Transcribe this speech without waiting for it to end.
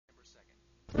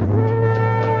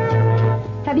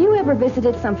Have you ever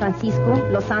visited San Francisco,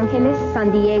 Los Angeles,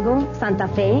 San Diego, Santa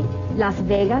Fe, Las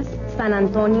Vegas, San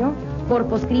Antonio,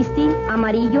 Corpus Christi,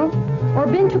 Amarillo, or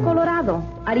been to Colorado,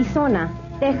 Arizona,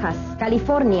 Texas,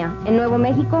 California, and Nuevo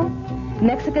Mexico?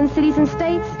 Mexican cities and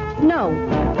states? No.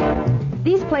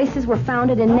 These places were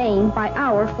founded and named by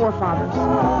our forefathers.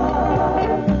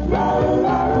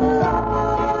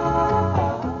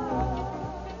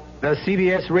 The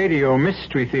CBS Radio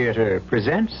Mystery Theater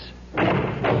presents...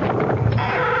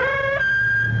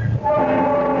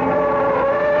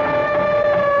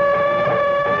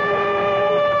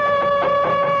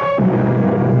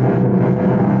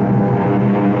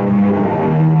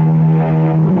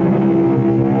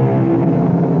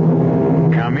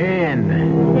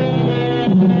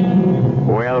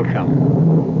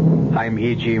 I'm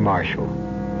E.G. Marshall.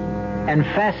 And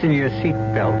fasten your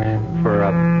seatbelt for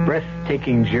a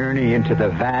breathtaking journey into the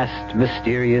vast,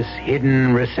 mysterious,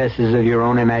 hidden recesses of your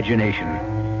own imagination.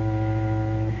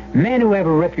 Men who have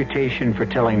a reputation for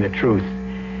telling the truth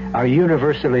are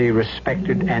universally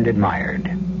respected and admired.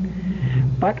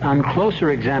 But on closer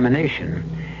examination,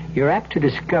 you're apt to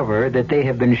discover that they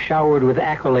have been showered with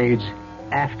accolades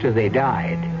after they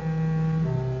died.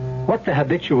 What the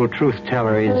habitual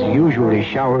truth-teller is usually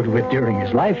showered with during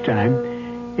his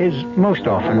lifetime is most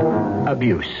often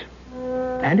abuse.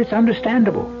 And it's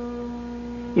understandable.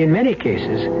 In many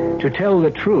cases, to tell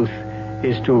the truth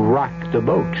is to rock the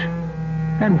boat.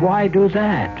 And why do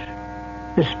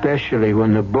that? Especially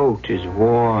when the boat is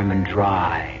warm and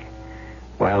dry,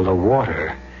 while the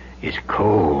water is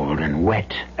cold and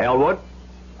wet. Elwood?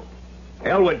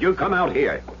 Elwood, you come out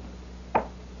here.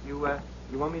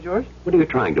 You want me, George? What are you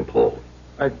trying to pull?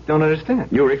 I don't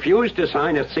understand. You refused to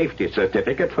sign a safety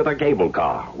certificate for the cable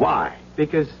car. Why?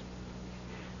 Because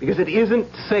it isn't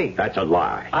safe. That's a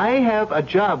lie. I have a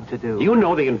job to do. Do you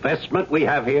know the investment we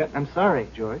have here? I'm sorry,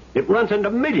 George. It runs into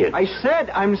millions. I said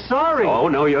I'm sorry. Oh,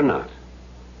 no, you're not.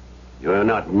 You're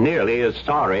not nearly as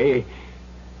sorry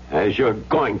as you're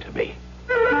going to be.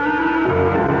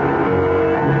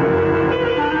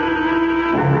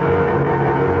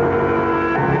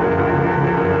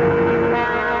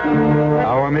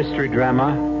 Mystery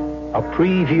drama, A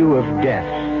Preview of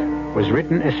Death, was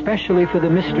written especially for the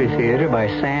Mystery Theater by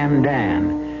Sam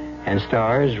Dan and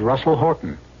stars Russell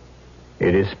Horton.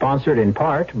 It is sponsored in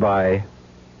part by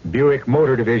Buick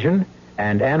Motor Division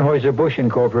and Anheuser-Busch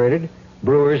Incorporated,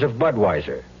 brewers of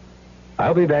Budweiser.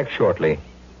 I'll be back shortly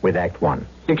with Act One.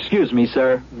 Excuse me,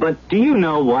 sir, but do you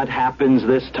know what happens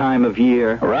this time of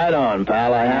year? Right on,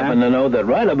 pal. I happen to know that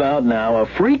right about now a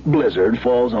freak blizzard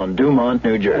falls on Dumont,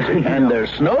 New Jersey, and they're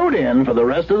snowed in for the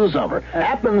rest of the summer.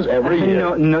 Happens every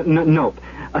year. Nope.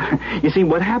 You see,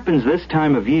 what happens this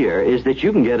time of year is that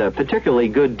you can get a particularly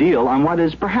good deal on what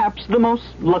is perhaps the most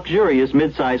luxurious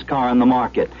mid-size car on the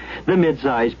market, the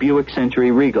mid-size Buick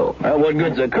Century Regal. Well, what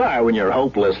good's a car when you're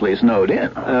hopelessly snowed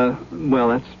in? Well,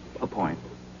 that's a point.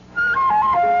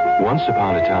 Once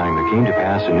upon a time, there came to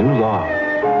pass a new law,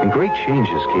 and great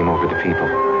changes came over the people.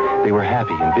 They were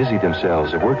happy and busied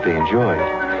themselves at work they enjoyed.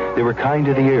 They were kind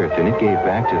to the earth, and it gave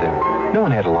back to them. No one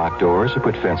had to lock doors or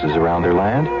put fences around their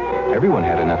land. Everyone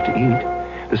had enough to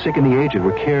eat. The sick and the aged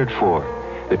were cared for.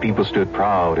 The people stood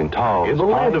proud and tall. In the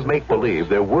land of make-believe,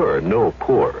 there were no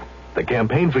poor. The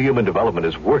Campaign for Human Development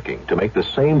is working to make the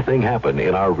same thing happen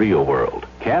in our real world.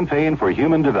 Campaign for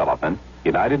Human Development,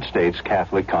 United States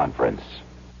Catholic Conference.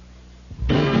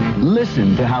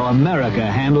 Listen to how America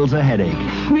handles a headache.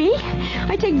 Me?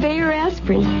 I take Bayer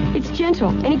aspirin. It's gentle,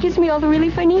 and it gives me all the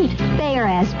relief I need. Bayer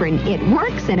aspirin. It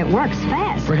works, and it works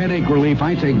fast. For headache relief,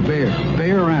 I take Bayer.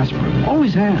 Bayer aspirin.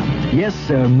 Always have. Yes,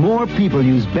 sir. More people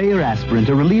use Bayer aspirin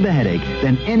to relieve a headache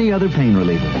than any other pain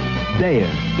reliever. Bayer.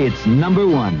 It's number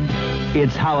one.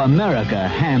 It's how America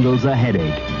handles a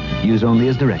headache. Use only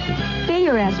as directed.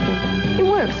 Bayer aspirin. It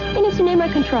works, and it's a name I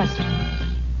can trust.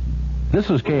 This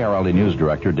is KRLD News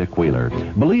Director Dick Wheeler.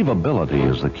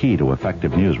 Believability is the key to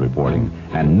effective news reporting,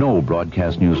 and no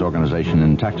broadcast news organization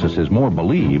in Texas is more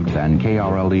believed than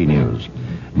KRLD News.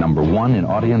 Number one in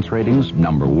audience ratings,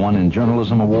 number one in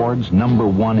journalism awards, number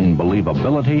one in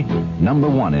believability, number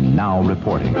one in now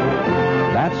reporting.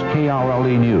 That's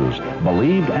KRLD News,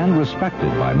 believed and respected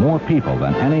by more people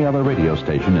than any other radio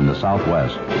station in the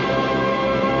Southwest.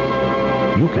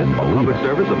 You can believe Public it.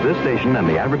 service of this station and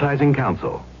the Advertising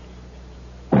Council.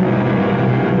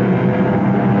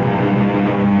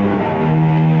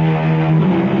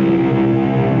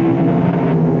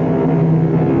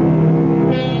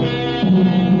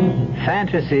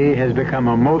 Fantasy has become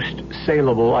a most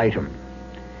saleable item,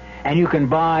 and you can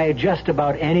buy just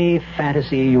about any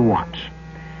fantasy you want.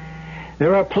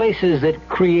 There are places that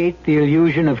create the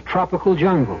illusion of tropical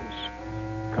jungles,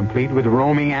 complete with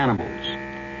roaming animals.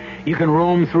 You can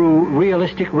roam through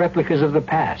realistic replicas of the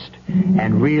past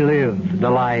and relive the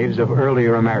lives of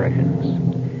earlier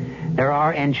Americans. There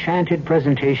are enchanted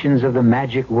presentations of the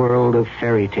magic world of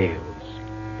fairy tales.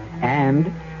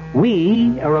 And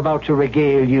we are about to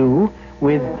regale you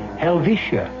with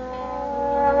Helvetia.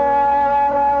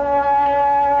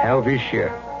 Helvetia,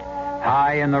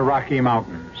 high in the Rocky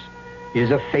Mountains,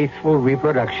 is a faithful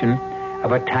reproduction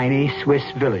of a tiny Swiss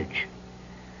village.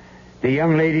 The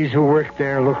young ladies who work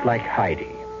there look like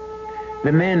Heidi.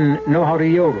 The men know how to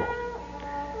yodel.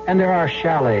 And there are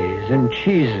chalets and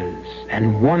cheeses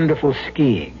and wonderful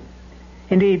skiing.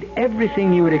 Indeed,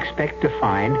 everything you would expect to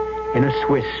find in a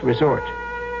Swiss resort.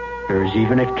 There's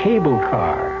even a cable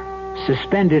car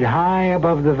suspended high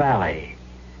above the valley.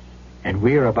 And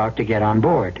we're about to get on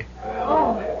board.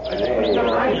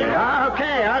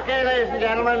 Okay, ladies and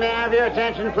gentlemen, may I have your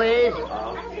attention, please?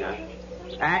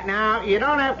 Now, you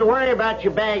don't have to worry about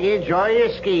your baggage or your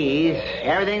skis.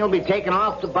 Everything will be taken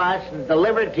off the bus and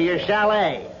delivered to your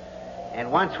chalet.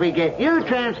 And once we get you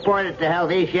transported to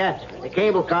Helvetia, the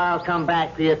cable car will come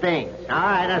back for your things. All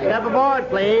right, now step aboard,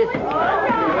 please.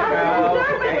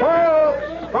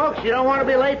 Folks, you don't want to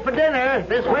be late for dinner.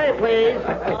 This way, please.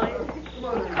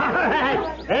 All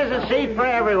right, there's a seat for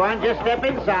everyone. Just step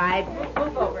inside.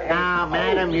 Now,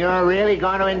 madam, you're really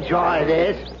going to enjoy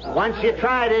this. Once you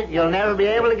tried it, you'll never be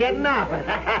able to get enough.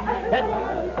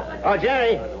 Oh,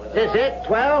 Jerry, is this it?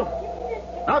 12?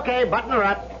 Okay, button her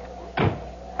up.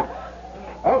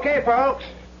 Okay, folks,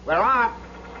 we're off.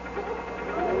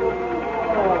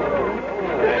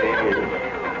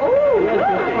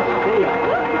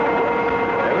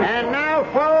 And now,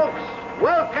 folks,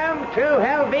 welcome to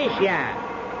Helvetia,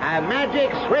 a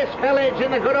magic Swiss village in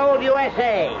the good old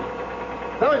USA.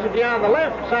 Those of you on the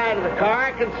left side of the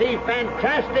car can see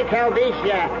fantastic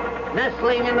Helvetia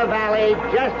nestling in the valley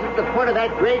just at the foot of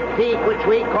that great peak which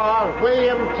we call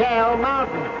William Tell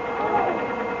Mountain.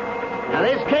 Now,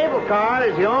 this cable car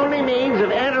is the only means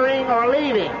of entering or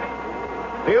leaving.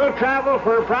 We will travel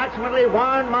for approximately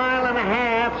 1.5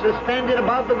 miles suspended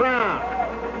above the ground.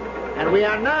 And we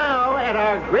are now at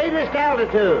our greatest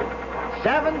altitude,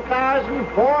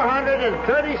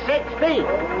 7,436 feet.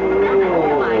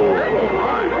 Oh, my goodness.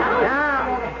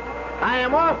 Now, I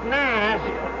am often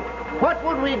asked, what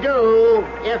would we do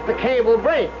if the cable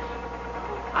breaks?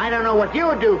 I don't know what you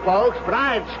would do, folks, but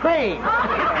I'd scream.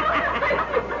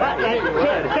 But,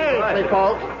 seriously,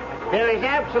 folks, there is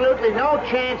absolutely no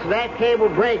chance of that cable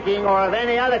breaking or of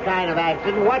any other kind of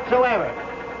accident whatsoever.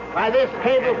 Why, this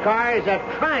cable car is a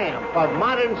triumph of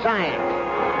modern science.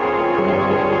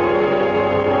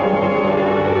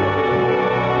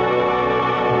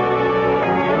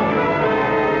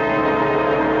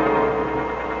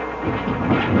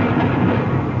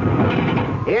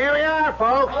 Here we are,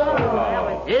 folks.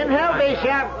 In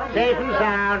Helvetia, safe and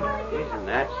sound. Isn't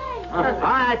that? All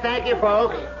right, thank you,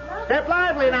 folks. Step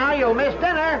lively now, you'll miss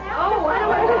dinner. Oh, what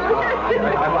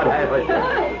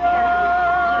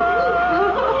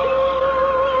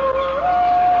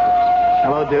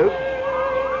Hello, Duke.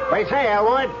 What do you say,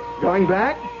 Elwood? Going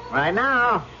back? Right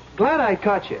now. Glad I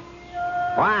caught you.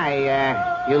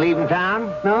 Why, you leaving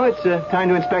town? No, it's time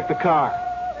to inspect the car.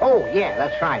 Oh, yeah,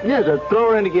 that's right. Yeah, so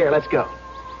throw her into gear. Let's go.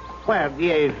 Well,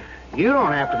 you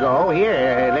don't have to go.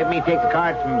 Here, let me take the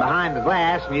card from behind the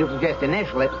glass, and you can just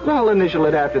initial it. I'll initial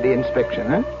it after the inspection,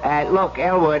 huh? Look,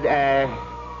 Elwood,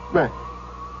 What?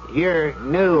 you're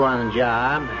new on the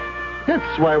job.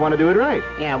 That's why I want to do it right.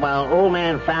 Yeah, well, old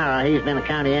man Farrow, he's been a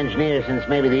county engineer since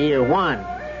maybe the year 1.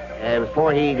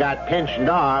 Before he got pensioned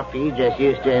off, he just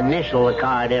used to initial the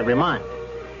card every month.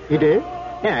 You did?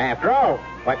 Yeah, after all,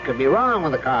 what could be wrong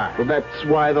with the car? Well, that's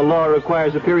why the law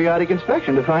requires a periodic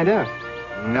inspection to find out.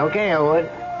 Okay, Elwood.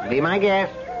 Be my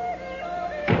guest.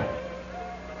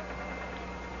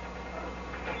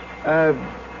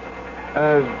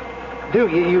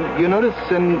 Duke, you notice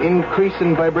an increase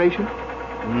in vibration?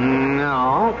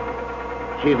 No.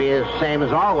 She'd be the same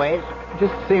as always. It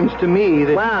just seems to me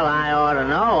that... Well, I ought to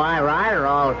know. I ride her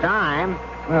all the time.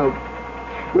 Well,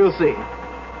 we'll see.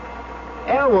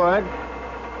 Elwood,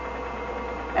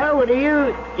 are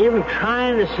you even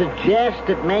trying to suggest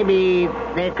that maybe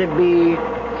there could be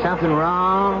something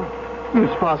wrong?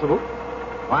 It's possible.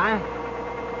 What?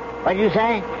 What'd you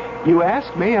say? You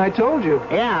asked me, I told you.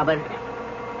 Yeah, but...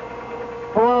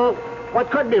 Well,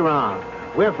 what could be wrong?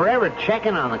 We're forever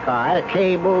checking on the car, the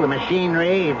cable, the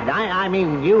machinery. I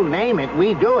mean, you name it,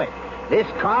 we do it. This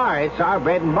car, it's our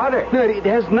bread and butter. No, it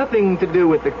has nothing to do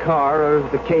with the car or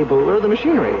the cable or the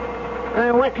machinery.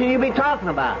 What can you be talking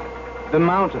about? The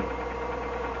mountain.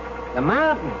 The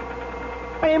mountain?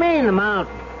 What do you mean, the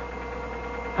mountain?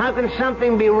 How can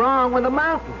something be wrong with a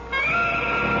mountain?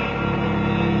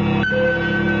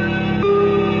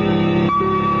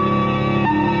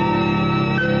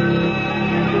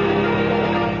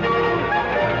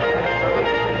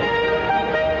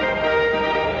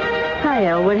 Hi,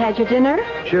 Elwood. Had your dinner?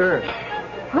 Sure.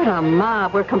 What a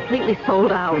mob. We're completely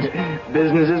sold out.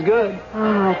 Business is good.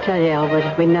 Oh, I tell you,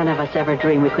 Elwood, we none of us ever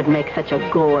dreamed we could make such a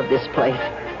go of this place.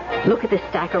 Look at this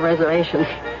stack of reservations.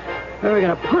 Where are we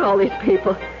going to put all these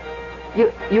people?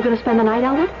 You going to spend the night,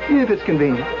 Elwood? If it's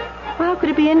convenient. Well, how could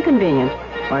it be inconvenient?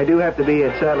 I do have to be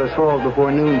at Sadler's Falls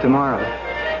before noon tomorrow.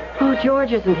 Oh,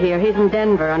 George isn't here. He's in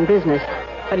Denver on business.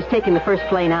 But he's taking the first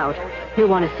plane out. He'll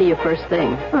want to see you first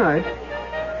thing. All right.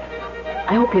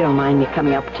 I hope you don't mind me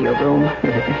coming up to your room.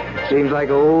 Seems like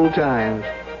old times.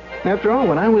 After all,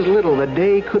 when I was little, the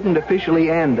day couldn't officially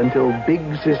end until Big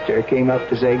Sister came up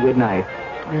to say goodnight.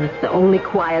 Well, it's the only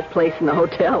quiet place in the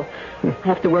hotel. I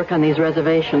have to work on these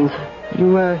reservations.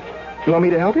 You want me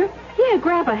to help you? Yeah,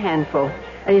 grab a handful.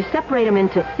 You separate them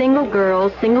into single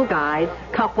girls, single guys,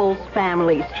 couples,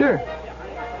 families. Sure.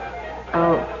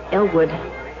 Oh, Elwood,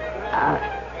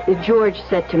 George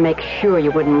said to make sure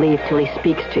you wouldn't leave till he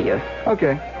speaks to you.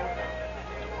 Okay.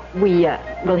 He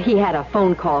had a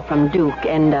phone call from Duke,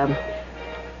 and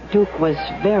Duke was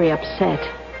very upset.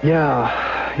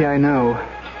 Yeah, I know.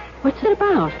 What's it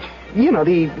about? You know,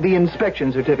 the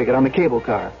inspection certificate on the cable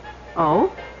car.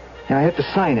 Oh? Yeah, I have to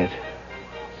sign it.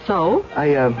 So?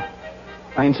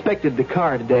 I inspected the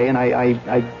car today, and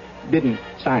I didn't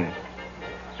sign it.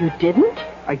 You didn't?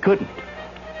 I couldn't.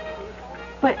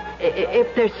 But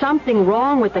if there's something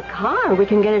wrong with the car, we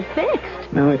can get it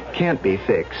fixed. No, it can't be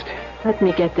fixed. Let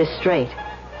me get this straight.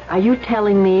 Are you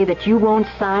telling me that you won't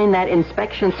sign that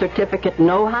inspection certificate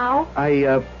nohow?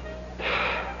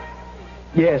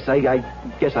 Yes, I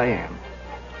guess I am.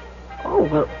 Oh,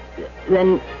 well,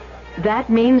 then that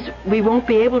means we won't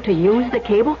be able to use the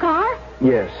cable car?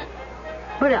 Yes.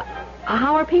 But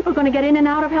how are people going to get in and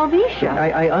out of Helvetia?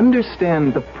 I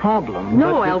understand the problem.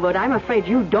 No, Elwood, I'm afraid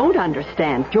you don't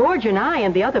understand. George and I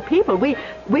and the other people,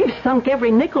 we've sunk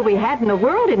every nickel we had in the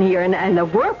world in here, and the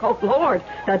work, oh, Lord,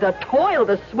 the toil,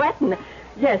 the sweat, and,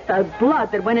 yes, the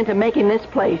blood that went into making this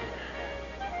place.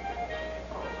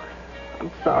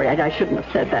 I'm sorry, I shouldn't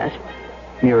have said that.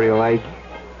 Muriel,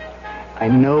 I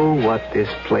know what this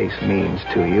place means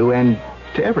to you and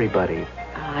to everybody.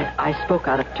 I spoke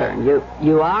out of turn.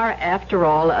 You are, after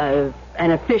all,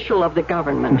 an official of the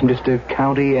government. Just a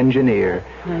county engineer.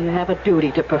 You have a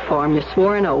duty to perform. You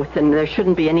swore an oath, and there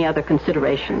shouldn't be any other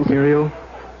considerations. Muriel,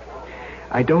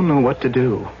 I don't know what to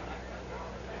do.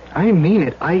 I mean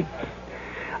it.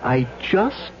 I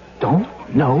just don't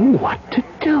know what to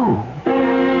do.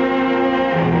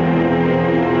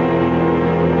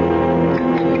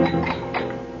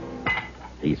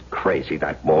 He's crazy,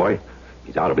 that boy.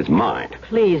 He's out of his mind.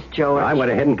 Please, George. I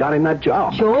went ahead and got him that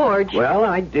job. George. Well,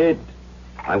 I did.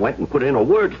 I went and put in a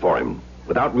word for him.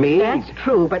 Without me... That's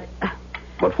true, but...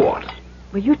 But what?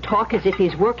 Well, you talk as if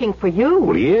he's working for you.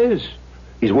 Well, he is.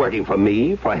 He's working for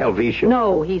me, for Helvetia.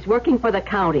 No, he's working for the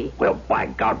county. Well, by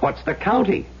God, what's the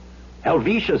county?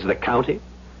 Helvetia's the county.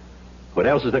 What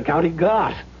else has the county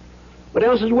got? What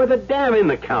else is worth a damn in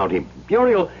the county?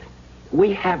 Muriel,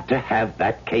 we have to have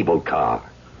that cable car.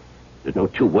 There's no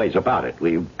two ways about it.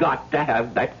 We've got to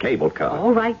have that cable car.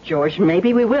 All right, George.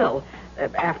 Maybe we will.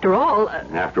 After all...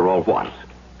 After all what?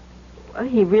 Well,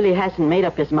 he really hasn't made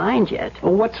up his mind yet.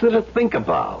 Well, what's there to think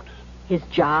about? His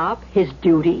job, his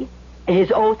duty,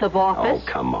 his oath of office.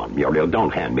 Oh, come on, Muriel.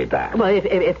 Don't hand me that. Well,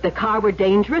 if the car were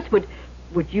dangerous, would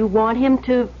you want him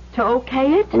to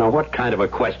okay it? Now, what kind of a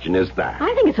question is that?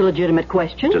 I think it's a legitimate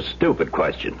question. It's a stupid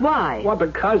question. Why? Well,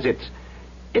 because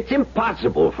it's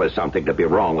impossible for something to be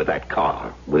wrong with that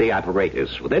car, with the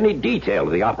apparatus, with any detail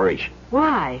of the operation.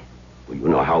 Why? Well, you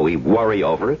know how we worry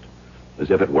over it,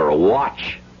 as if it were a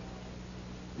watch.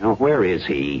 Now, where is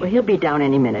he? Well, he'll be down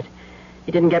any minute.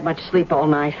 He didn't get much sleep all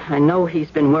night. I know he's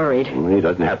been worried. Well, he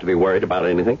doesn't have to be worried about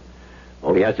anything.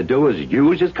 All he has to do is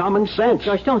use his common sense.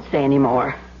 George, don't say any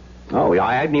more. Oh,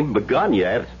 I hadn't even begun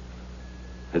yet.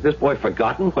 Has this boy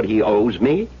forgotten what he owes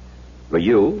me? Or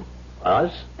you?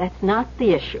 Us? That's not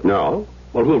the issue. No?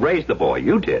 Well, who raised the boy?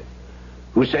 You did.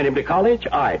 Who sent him to college?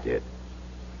 I did.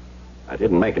 I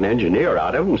didn't make an engineer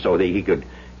out of him so that he could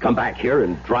come back here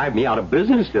and drive me out of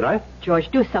business, did I?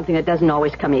 George, do something that doesn't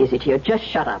always come easy to you. Just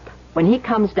shut up. When he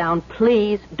comes down,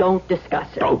 please don't discuss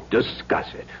it. Don't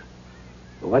discuss it.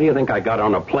 Well, why do you think I got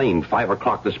on a plane 5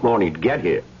 o'clock this morning to get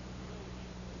here?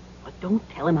 Well, don't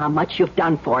tell him how much you've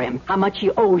done for him, how much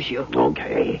he owes you.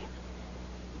 Okay.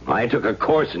 I took a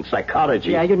course in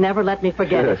psychology. Yeah, you'd never let me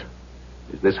forget it.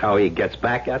 Is this how he gets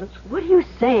back at us? What are you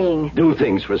saying? Do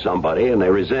things for somebody and they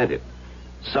resent it.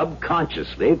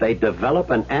 Subconsciously, they develop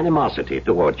an animosity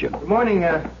towards you. Good morning,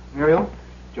 Muriel.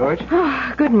 George?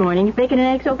 Oh, good morning. Bacon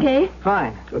and eggs okay?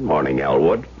 Fine. Good morning,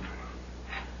 Elwood.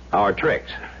 How are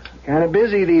tricks? Kind of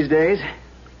busy these days.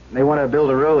 They want to build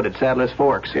a road at Sadler's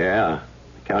Forks. Yeah.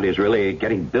 The county is really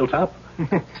getting built up.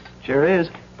 Sure is.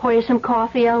 Pour you some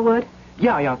coffee, Elwood?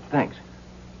 Yeah, thanks.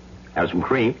 Have some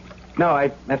cream? No,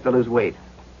 I have to lose weight.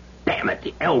 Damn it,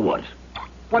 the Elwood.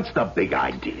 What's the big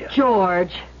idea?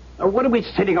 George. What are we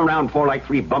sitting around for like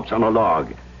three bumps on a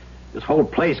log? This whole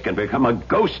place can become a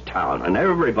ghost town, and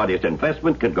everybody's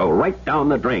investment can go right down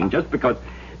the drain just because...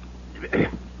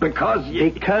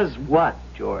 Because what,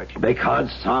 George?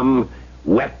 Because some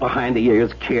wet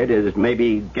behind-the-ears kid is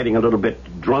maybe getting a little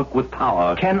bit drunk with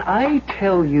power. Can I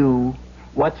tell you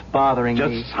what's bothering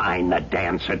me? Just sign the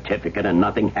damn certificate and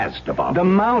nothing has to bother. The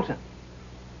mountain.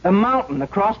 The mountain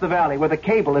across the valley where the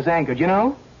cable is anchored, you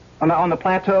know? On the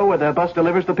plateau where the bus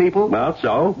delivers the people? Well,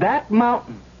 so? That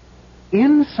mountain.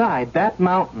 Inside that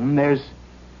mountain, there's...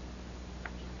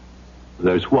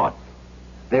 There's what?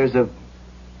 There's a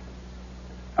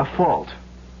fault.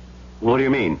 What do you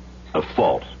mean, a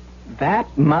fault?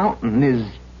 That mountain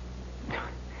is...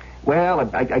 Well,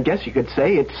 I guess you could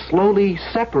say it's slowly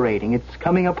separating. It's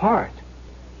coming apart.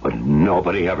 But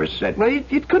nobody ever said... Well,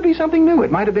 it could be something new.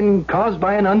 It might have been caused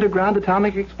by an underground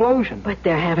atomic explosion. But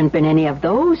there haven't been any of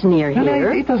those near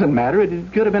here. It doesn't matter.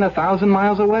 It could have been 1,000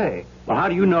 miles away. Well, how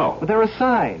do you know? Well, there are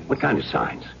signs. What kind of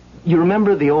signs? You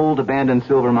remember the old abandoned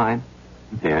silver mine?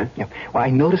 Yeah? Yeah. Well,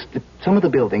 I noticed that some of the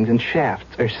buildings and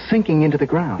shafts are sinking into the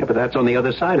ground. Yeah, but that's on the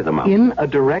other side of the mountain. In a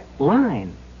direct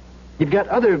line. You've got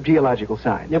other geological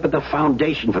signs. Yeah, but the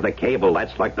foundation for the cable,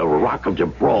 that's like the Rock of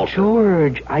Gibraltar.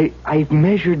 George, I've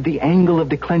measured the angle of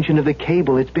declension of the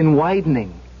cable. It's been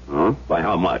widening. Huh? By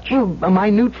how much? Well, a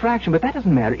minute fraction, but that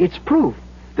doesn't matter. It's proof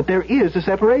that there is a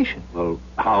separation. Well,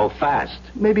 how fast?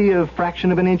 Maybe a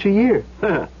fraction of an inch a year.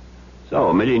 So,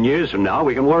 a million years from now,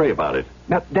 we can worry about it.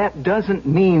 Now, that doesn't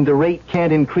mean the rate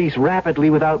can't increase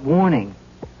rapidly without warning.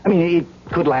 I mean,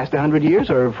 it could last 100 years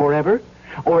or forever.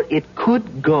 Or it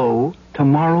could go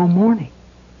tomorrow morning.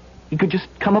 It could just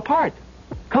come apart.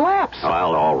 Collapse.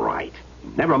 Well, all right.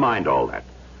 Never mind all that.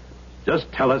 Just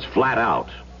tell us flat out.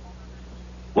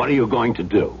 What are you going to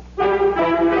do?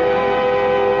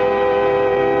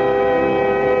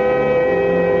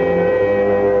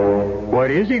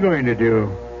 What is he going to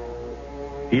do?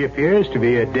 He appears to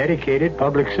be a dedicated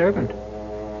public servant.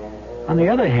 On the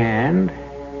other hand,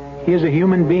 he is a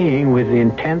human being with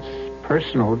intense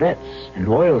personal debts and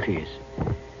loyalties.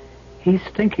 He's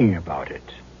thinking about it.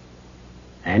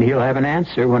 And he'll have an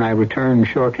answer when I return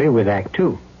shortly with Act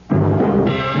 2.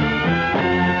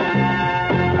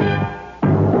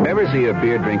 Ever see a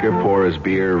beer drinker pour his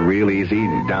beer real easy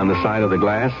down the side of the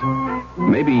glass?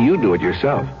 Maybe you do it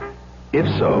yourself. If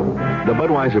so, the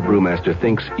Budweiser brewmaster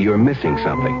thinks you're missing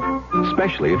something,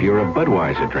 especially if you're a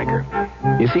Budweiser drinker.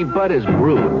 You see, Bud is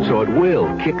brewed so it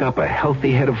will kick up a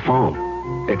healthy head of foam.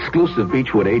 Exclusive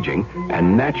beechwood aging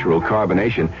and natural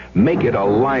carbonation make it a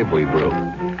lively brew.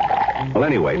 Well,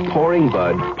 anyway, pouring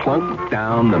Bud plunk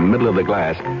down the middle of the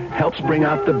glass helps bring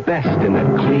out the best in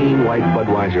that clean white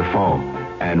Budweiser foam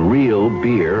and real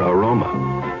beer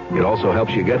aroma. It also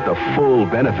helps you get the full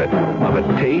benefit of a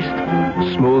taste,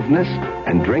 smoothness,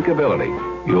 and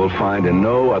drinkability you'll find in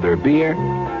no other beer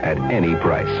at any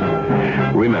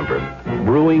price. Remember,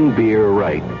 brewing beer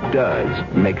right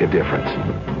does make a difference.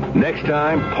 Next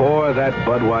time, pour that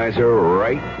Budweiser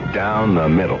right down the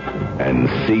middle and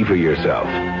see for yourself.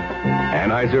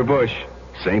 Anheuser-Busch,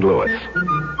 St. Louis.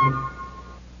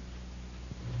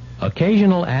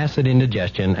 Occasional acid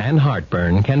indigestion and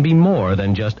heartburn can be more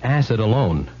than just acid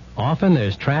alone. Often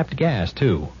there's trapped gas,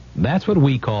 too. That's what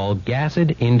we call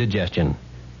gasid indigestion.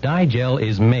 Digel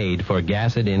is made for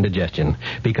gasid indigestion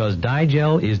because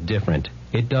Digel is different.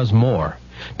 It does more.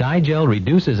 Digel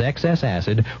reduces excess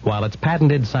acid while its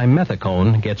patented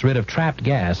simethicone gets rid of trapped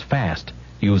gas fast.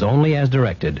 Use only as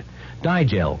directed.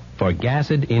 Digel for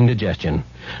gasid indigestion.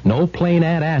 No plain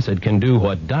add acid can do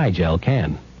what Digel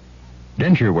can.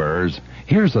 Denture wearers,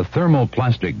 here's a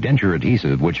thermoplastic denture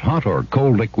adhesive which hot or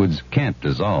cold liquids can't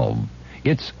dissolve.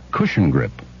 It's Cushion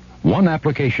Grip. One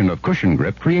application of Cushion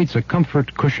Grip creates a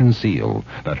comfort cushion seal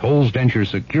that holds dentures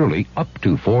securely up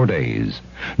to 4 days.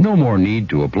 No more need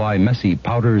to apply messy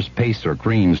powders, pastes, or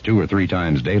creams 2 or 3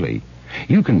 times daily.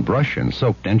 You can brush and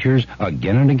soak dentures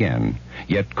again and again,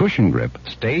 yet Cushion Grip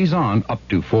stays on up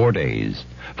to 4 days.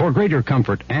 For greater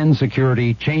comfort and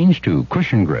security, change to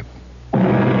Cushion Grip.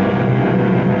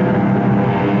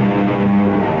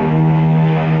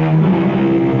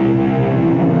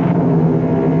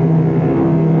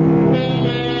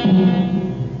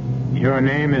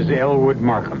 as Elwood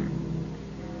Markham.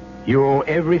 You owe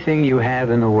everything you have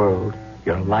in the world,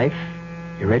 your life,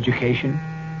 your education,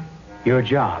 your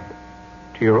job,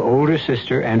 to your older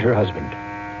sister and her husband.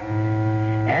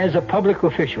 As a public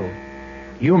official,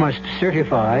 you must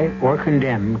certify or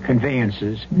condemn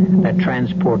conveyances that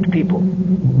transport people.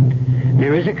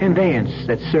 There is a conveyance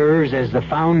that serves as the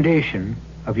foundation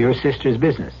of your sister's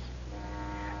business.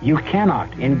 You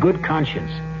cannot, in good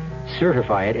conscience,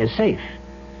 certify it as safe.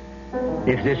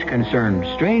 If this concerned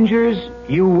strangers,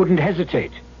 you wouldn't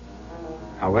hesitate.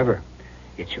 However,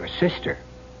 it's your sister.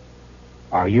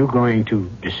 Are you going to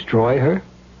destroy her?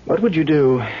 What would you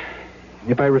do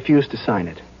if I refused to sign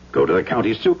it? Go to the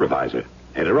county supervisor.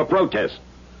 Enter a protest.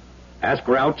 Ask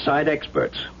for outside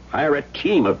experts. Hire a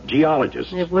team of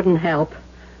geologists. It wouldn't help.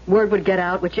 Word would get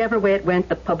out. Whichever way it went,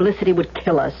 the publicity would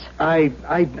kill us.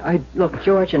 Look,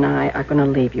 George and I are going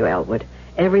to leave you, Elwood.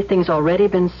 Everything's already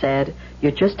been said.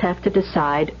 You just have to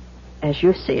decide as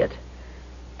you see it.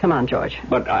 Come on, George.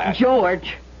 But I...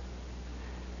 George!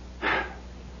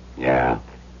 Yeah?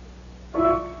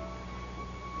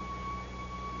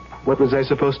 What was I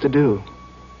supposed to do?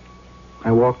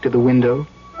 I walked to the window.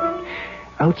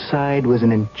 Outside was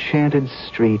an enchanted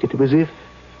street. It was as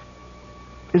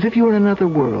if you were in another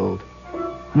world,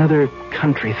 another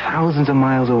country thousands of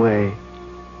miles away.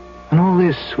 And all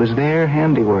this was their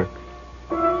handiwork.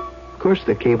 Of course,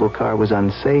 the cable car was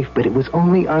unsafe, but it was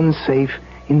only unsafe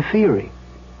in theory.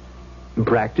 In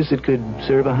practice, it could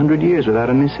serve 100 years without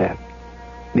a mishap.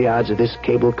 The odds of this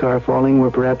cable car falling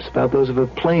were perhaps about those of a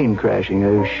plane crashing,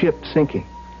 a ship sinking.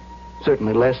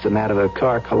 Certainly less than that of a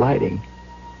car colliding.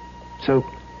 So,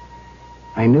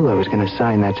 I knew I was going to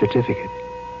sign that certificate.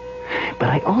 But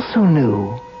I also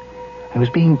knew I was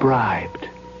being bribed.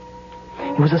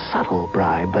 It was a subtle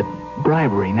bribe, but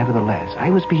bribery nevertheless.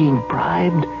 I was being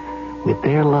bribed with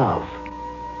their love,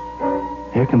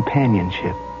 their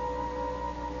companionship.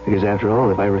 Because after all,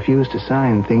 if I refused to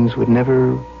sign, things would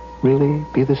never really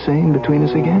be the same between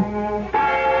us again.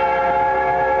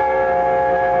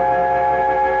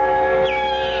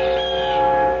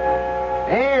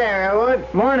 Hey there,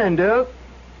 Elwood. Morning, Duke.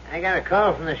 I got a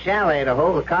call from the chalet to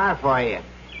hold the car for you.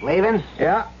 Leaving?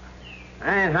 Yeah. All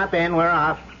right, hop in. We're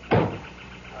off.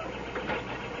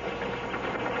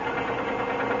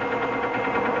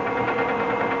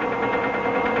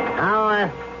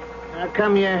 How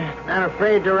come you're not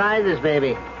afraid to ride this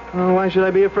baby? Oh, why should I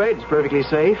be afraid? It's perfectly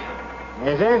safe.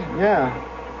 Is it? Yeah.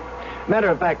 Matter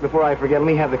of fact, before I forget, let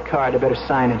me have the card. I better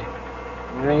sign it.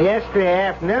 Well, yesterday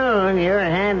afternoon, you were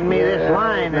handing me this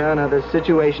line. No, the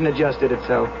situation adjusted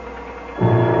itself.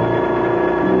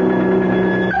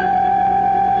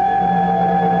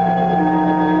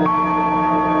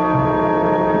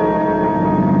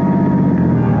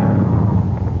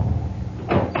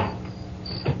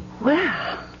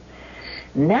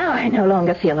 Now I no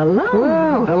longer feel alone.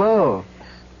 Well, hello.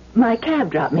 My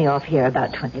cab dropped me off here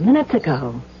about 20 minutes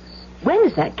ago. When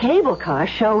does that cable car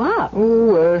show up?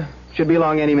 Should be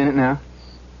along any minute now.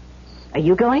 Are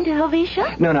you going to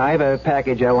Helvetia? No, I have a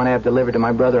package I want to have delivered to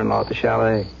my brother-in-law at the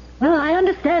chalet. Well, I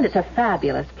understand it's a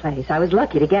fabulous place. I was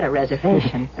lucky to get a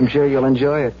reservation. I'm sure you'll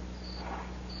enjoy it.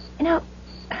 You know,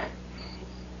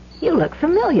 you look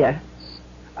familiar.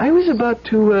 I was about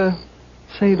to,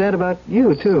 say that about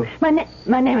you, too.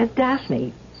 My name is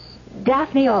Daphne.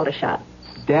 Daphne Aldershot.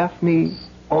 Daphne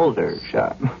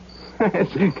Aldershot.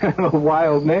 It's kind of a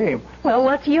wild name. Well,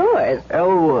 what's yours?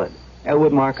 Elwood.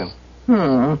 Elwood Markham.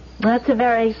 That's a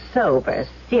very sober,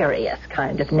 serious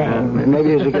kind of name.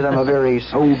 Maybe it's because I'm a very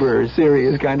sober,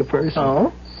 serious kind of person.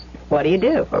 Oh? What do you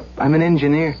do? I'm an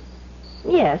engineer.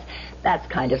 Yes, that's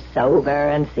kind of sober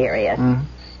and serious.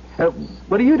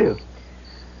 What do you do?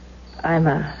 I'm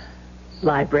a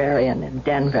librarian in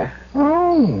Denver.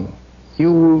 Oh.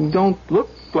 You don't look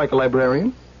like a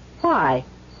librarian. Why?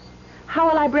 How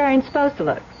are librarians supposed to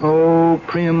look? Oh,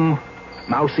 prim,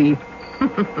 mousy.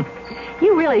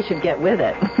 You really should get with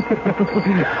it.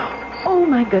 Oh,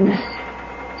 my goodness.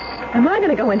 Am I going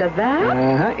to go into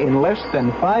that? In less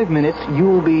than 5 minutes,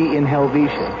 you'll be in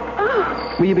Helvetia.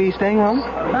 Oh. Will you be staying long?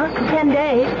 10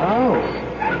 days.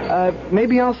 Oh.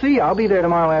 Maybe I'll see you. I'll be there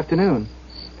tomorrow afternoon.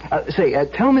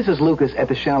 Tell Mrs. Lucas at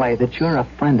the chalet that you're a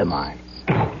friend of mine.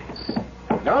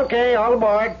 Okay, all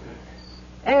aboard.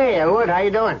 Hey, Elwood, how you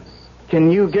doing?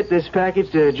 Can you get this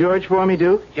package to George for me,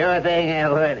 Duke? Sure thing,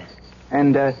 Elwood.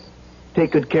 And,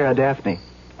 take good care of Daphne.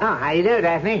 Oh, how you do,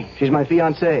 Daphne? She's my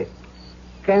fiancée.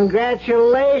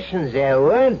 Congratulations,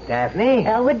 Elwood, Daphne.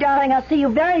 Elwood, darling, I'll see you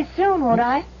very soon, won't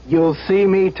I? You'll see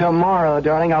me tomorrow,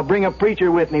 darling. I'll bring a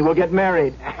preacher with me. We'll get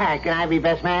married. Can I be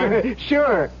best man?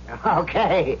 Sure.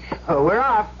 Okay. We're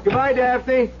off. Goodbye,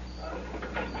 Daphne.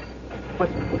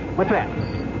 What's that?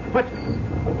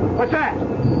 What's that?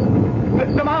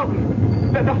 The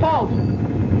mountain. The fault.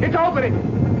 It's opening.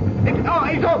 It's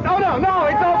open. Oh, no,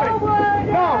 it's opening. Elwood,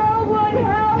 No. Elwood,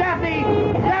 help Daphne!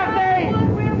 me. Daphne!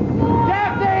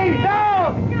 Daphne!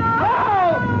 No!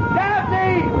 No!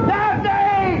 Daphne!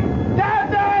 Daphne!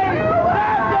 Daphne!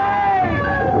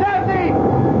 Daphne!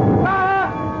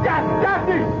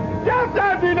 Daphne!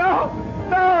 Daphne! No!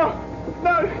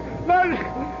 Daphne!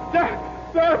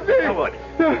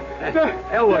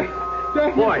 Elwood.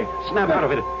 Boy, snap out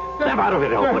of it. Snap out of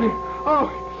it, Elwood.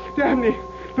 Oh, Daphne,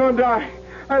 don't die.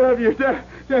 I love you,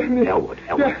 Daphne. Elwood.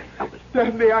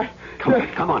 Daphne,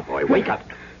 Come on, boy. Wake up.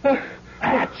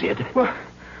 That's it.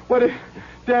 What is...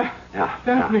 Daphne. Now,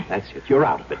 that's it. You're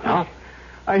out of it now.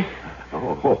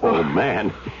 Oh,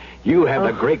 man. You have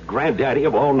the great granddaddy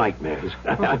of all nightmares.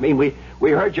 I mean, we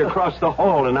heard you across the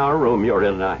hall in our room,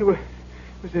 Muriel and I. Was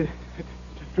it a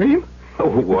dream? Oh,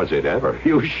 was it ever?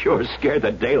 You sure scared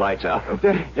the daylights out of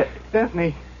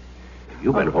Daphne.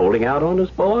 You've been holding out on us,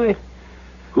 boy?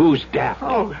 Who's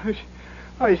Daphne?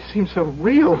 Oh, it seems so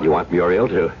real. You want Muriel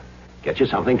to get you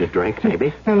something to drink,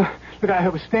 maybe? No, look, I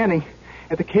was standing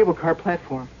at the cable car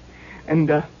platform, and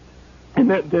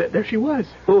there she was.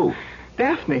 Who?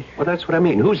 Daphne. Well, that's what I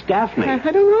mean. Who's Daphne? I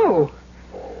don't know.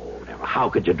 Oh, now, how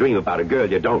could you dream about a girl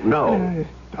you don't know?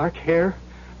 Dark hair,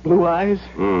 blue eyes.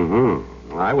 Mm-hmm.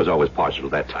 I was always partial to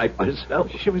that type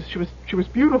myself. She was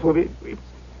beautiful. It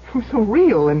was so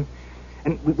real, and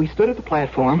we stood at the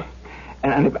platform,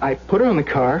 and I put her in the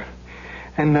car,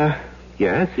 and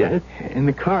Yes. in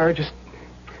the car, just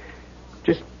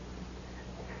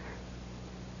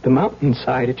the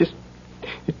mountainside. It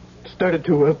started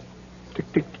to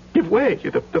give way.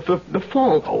 The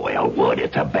fault. Oh, Elwood,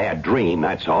 it's a bad dream.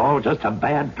 That's all. Just a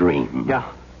bad dream.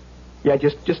 Yeah,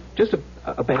 just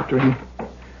a bad dream.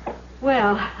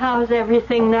 Well, how's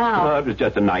everything now? Oh, it was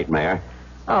just a nightmare.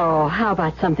 Oh, how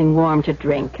about something warm to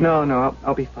drink? No,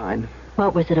 I'll be fine.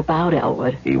 What was it about,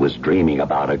 Elwood? He was dreaming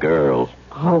about a girl.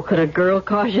 Oh, could a girl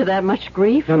cause you that much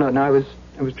grief? No, I was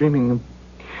dreaming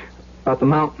about the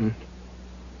mountain.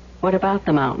 What about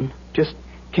the mountain? Just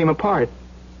came apart.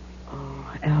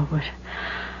 Oh, Elwood.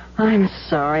 I'm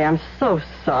sorry. I'm so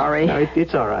sorry. No,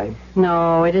 it's all right.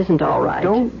 No, it isn't all right.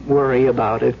 Don't worry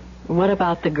about it. What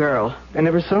about the girl? I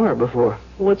never saw her before.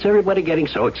 What's everybody getting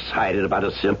so excited about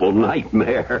a simple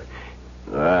nightmare?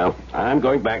 Well, I'm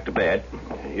going back to bed.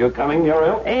 You coming,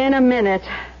 Muriel? In a minute.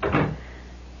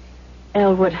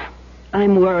 Elwood,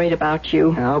 I'm worried about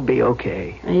you. I'll be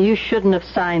okay. You shouldn't have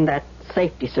signed that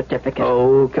safety certificate.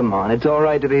 Oh, come on. It's all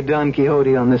right to be Don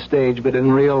Quixote on the stage, but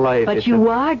in real life... But you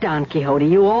are Don Quixote.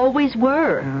 You always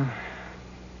were.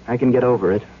 I can get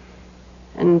over it.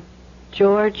 And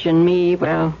George and me,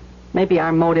 well, maybe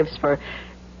our motives for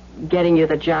getting you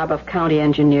the job of county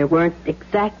engineer weren't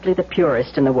exactly the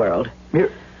purest in the world.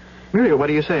 Muriel, what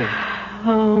are you saying?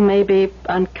 Oh, maybe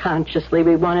unconsciously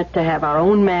we wanted to have our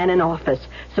own man in office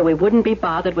so we wouldn't be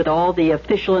bothered with all the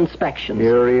official inspections.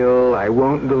 Muriel, I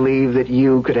won't believe that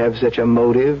you could have such a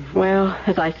motive. Well,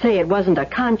 as I say, it wasn't a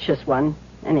conscious one.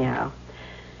 Anyhow,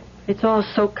 it's all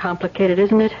so complicated,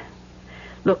 isn't it?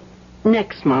 Look,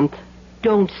 next month,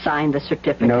 don't sign the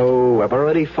certificate. No, I've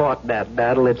already fought that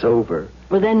battle. It's over.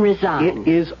 Well, then resign. It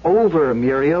is over,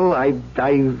 Muriel. I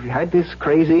had this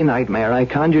crazy nightmare. I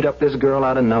conjured up this girl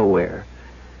out of nowhere.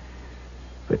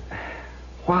 But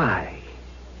why?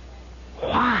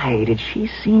 Why did she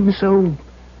seem so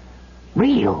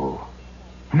real?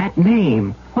 And that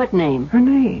name. What name? Her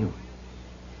name.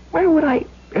 Where would I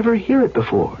ever hear it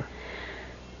before?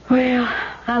 Well,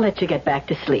 I'll let you get back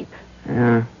to sleep.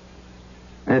 Yeah.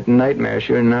 That nightmare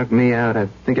sure knocked me out. I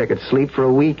think I could sleep for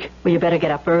a week. Well, you better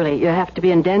get up early. You have to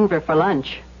be in Denver for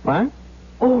lunch. What?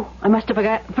 Oh, I must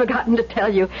have forgotten to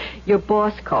tell you. Your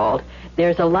boss called.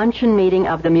 There's a luncheon meeting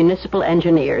of the municipal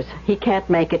engineers. He can't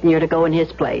make it, and you're to go in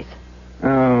his place.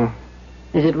 Oh.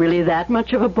 Is it really that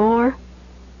much of a bore?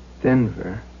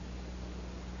 Denver.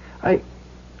 I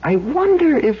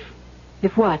wonder if...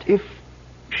 If what? If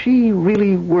she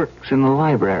really works in the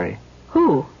library.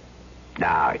 Who?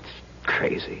 No, it's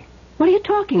crazy. What are you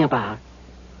talking about?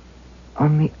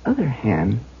 On the other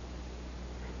hand,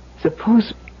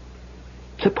 suppose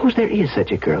there is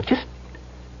such a girl. Just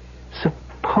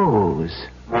suppose.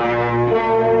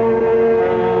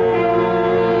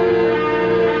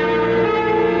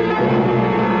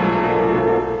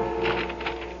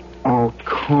 All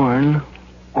corn,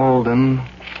 Alden,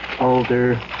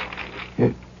 Alder,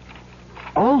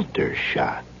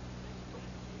 Aldershot.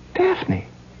 Daphne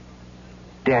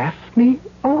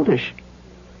Aldershot.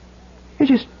 It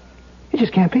just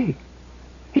can't be.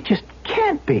 It just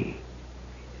can't be.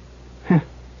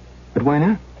 But But why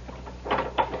not?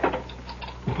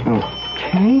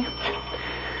 Okay.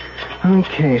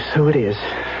 Okay, so it is.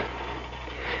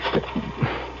 But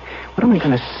what am I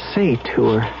going to say to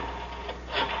her?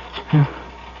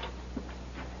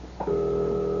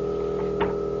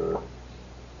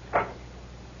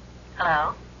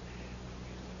 Hello?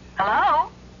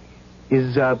 Hello?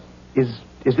 Is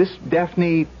this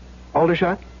Daphne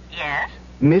Aldershot? Yes?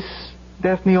 Miss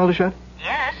Daphne Aldershot?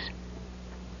 Yes?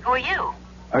 Who are you?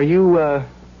 Are you,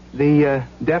 the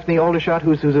Daphne Aldershot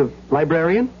who's a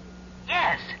librarian?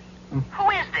 Yes. Who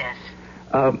is this?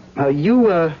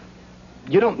 You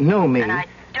don't know me. And I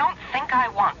don't think I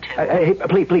want to.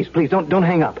 Hey, please, don't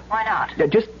hang up. Why not?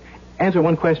 Just answer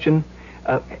one question.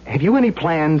 Have you any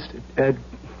plans? Do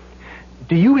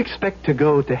you expect to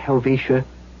go to Helvetia?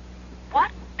 What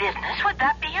business would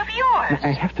that be of yours?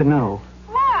 I have to know.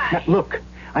 Why? Now, look,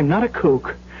 I'm not a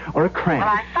kook or a crank.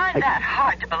 Well, I find that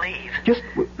hard to believe. Just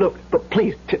look, but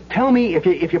please tell me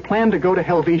if you plan to go to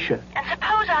Helvetia. And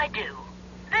suppose I do.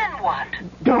 Then what?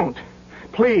 Don't,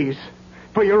 please,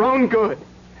 for your own good.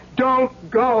 Don't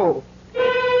go.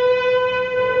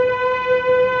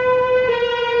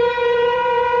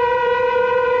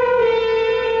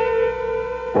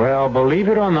 Well, believe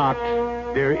it or not,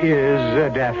 there is a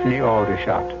Daphne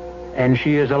Aldershot, and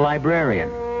she is a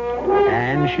librarian,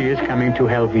 and she is coming to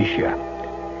Helvetia.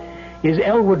 Is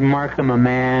Elwood Markham a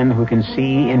man who can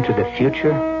see into the future?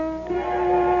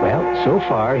 Well, so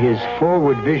far, his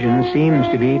forward vision seems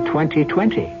to be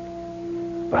 2020.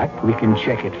 But we can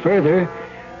check it further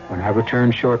when I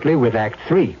return shortly with Act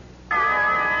 3. Who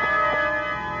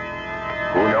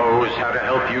knows how to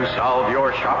help you solve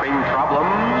your shopping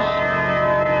problems?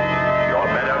 Your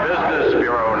Better Business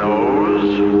Bureau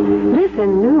knows.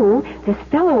 Listen, Lou, this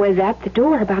fellow is at the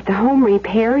door about the home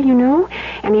repair, you know,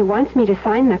 and he wants me to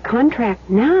sign the contract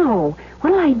now.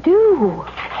 What'll I do?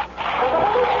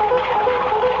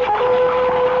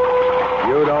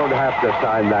 You don't have to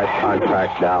sign that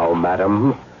contract now,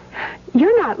 madam.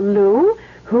 You're not Lou.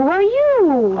 Who are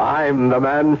you? I'm the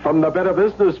man from the Better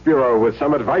Business Bureau with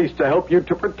some advice to help you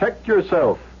to protect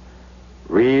yourself.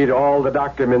 Read all the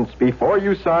documents before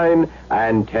you sign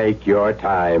and take your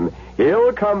time.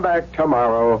 He'll come back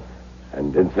tomorrow.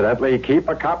 And incidentally, keep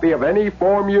a copy of any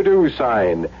form you do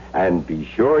sign. And be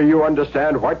sure you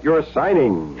understand what you're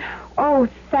signing. Oh,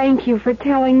 thank you for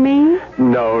telling me.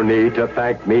 No need to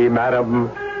thank me,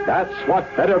 madam. That's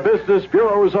what Better Business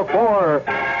Bureaus are for,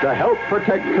 to help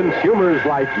protect consumers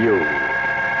like you.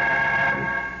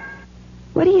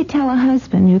 What do you tell a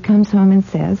husband who comes home and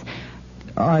says,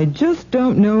 I just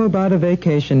don't know about a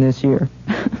vacation this year?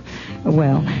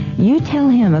 Well, you tell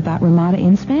him about Ramada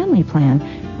Inn's family plan,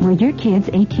 where your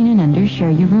kids 18 and under share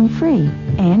your room free.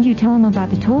 And you tell him about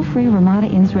the toll-free Ramada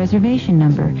Inn's reservation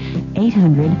number,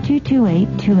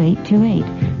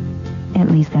 800-228-2828. At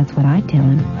least that's what I tell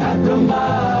him. At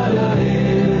Ramada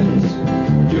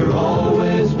Inns, you're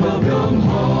always welcome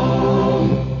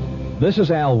home. This is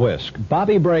Al Wisk.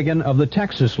 Bobby Bragan of the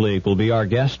Texas League will be our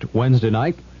guest Wednesday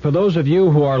night. For those of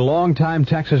you who are longtime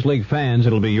Texas League fans,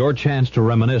 it'll be your chance to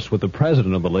reminisce with the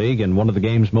president of the league and one of the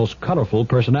game's most colorful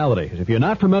personalities. If you're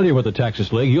not familiar with the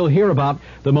Texas League, you'll hear about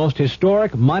the most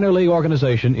historic minor league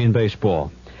organization in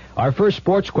baseball. Our first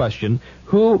sports question,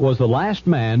 who was the last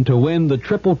man to win the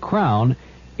Triple Crown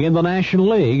in the National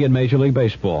League in Major League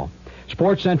Baseball?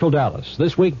 Sports Central Dallas,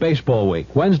 this week, Baseball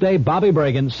Week. Wednesday, Bobby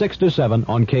Bragan, 6 to 7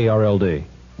 on KRLD.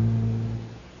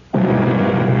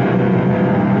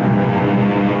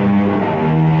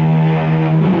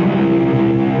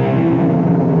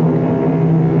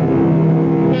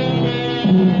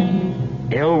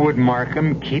 Elwood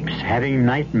Markham keeps having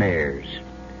nightmares.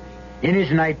 In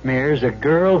his nightmares, a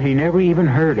girl he never even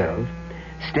heard of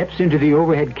steps into the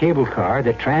overhead cable car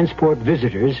that transport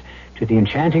visitors to the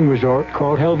enchanting resort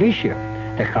called Helvetia.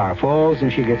 The car falls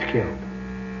and she gets killed.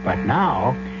 But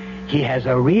now, he has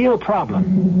a real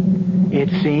problem. It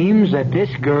seems that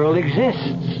this girl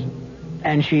exists,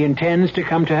 and she intends to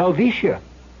come to Helvetia,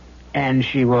 and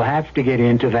she will have to get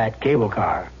into that cable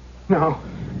car. No.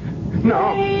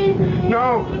 Daphne,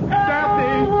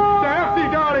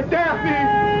 darling,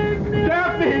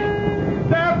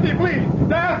 Daphne, please,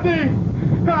 Daphne.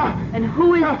 And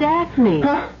who is Daphne?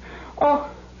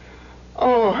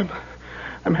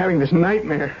 I'm having this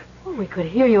nightmare. Oh, we could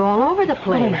hear you all over the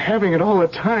place. I'm having it all the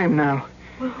time now.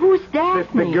 Well, who's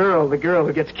Daphne? The girl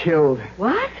who gets killed.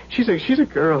 What? She's a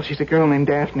girl. She's a girl named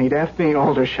Daphne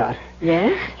Aldershot.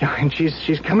 Yes? Yeah, and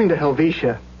she's coming to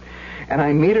Helvetia. And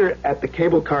I meet her at the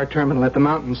cable car terminal at the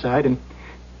mountainside, and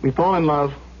we fall in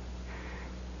love.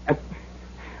 And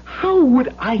how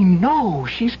would I know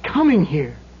she's coming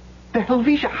here? To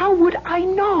Helvetia, how would I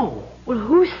know? Well,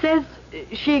 who says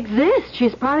she exists?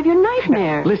 She's part of your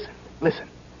nightmare. Listen.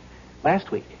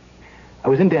 Last week, I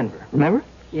was in Denver, remember?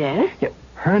 Yes? Yeah,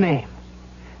 her name,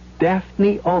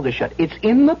 Daphne Aldershot. It's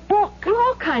in the book. Well,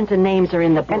 all kinds of names are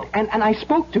in the book. And I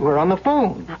spoke to her on the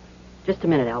phone. Now, just a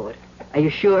minute, Elwood. Are you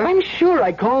sure? I'm sure.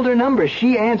 I called her number.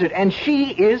 She answered, and she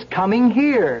is coming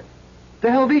here. To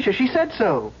Helvetia. She said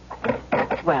so.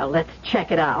 Well, let's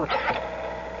check it out.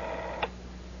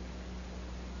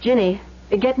 Ginny,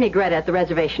 get me Greta at the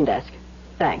reservation desk.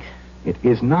 Thanks. It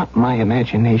is not my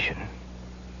imagination.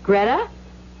 Greta,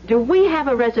 do we have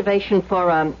a reservation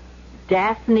for,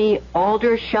 Daphne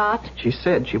Aldershot? She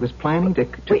said she was planning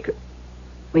to...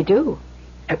 We do.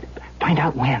 Find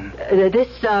out when.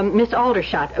 This, Miss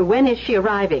Aldershot, when is she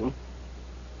arriving?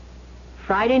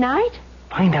 Friday night?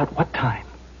 Find out what time.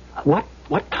 What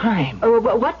time?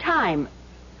 What time?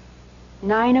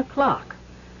 9 o'clock.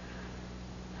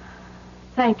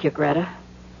 Thank you, Greta.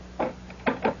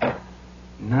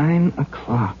 9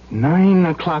 o'clock. 9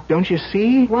 o'clock. Don't you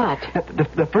see? What?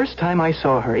 The first time I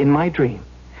saw her in my dream,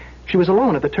 she was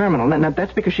alone at the terminal. Now,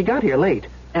 that's because she got here late.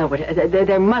 Elwood,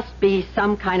 there must be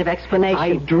some kind of explanation.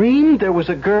 I dreamed there was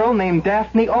a girl named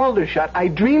Daphne Aldershot. I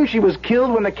dreamed she was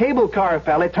killed when the cable car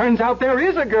fell. It turns out there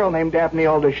is a girl named Daphne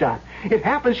Aldershot. It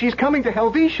happens she's coming to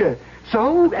Helvetia.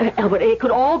 So? Elwood, it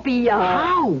could all be,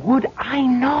 How would I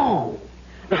know?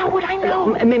 How would I know?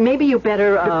 Maybe you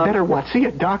better, Better what? See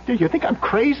a doctor? You think I'm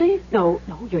crazy? No,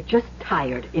 you're just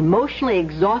tired. Emotionally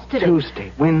exhausted.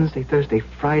 Tuesday, Wednesday, Thursday,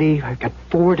 Friday. I've got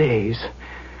 4 days.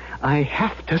 I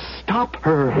have to stop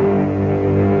her.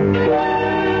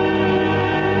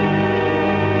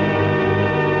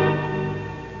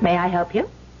 May I help you?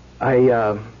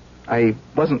 I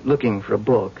wasn't looking for a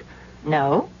book.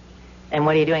 No? And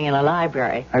what are you doing in a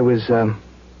library? I was,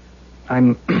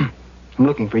 I'm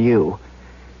looking for you.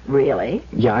 Really?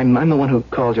 Yeah, I'm the one who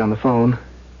called you on the phone.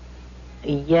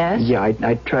 Yes? Yeah,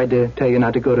 I tried to tell you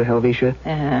not to go to Helvetia.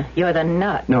 Uh-huh. You're the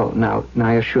nut. No, now,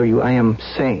 I assure you, I am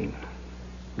sane.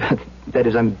 That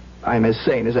is, I'm as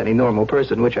sane as any normal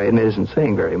person, which I admit isn't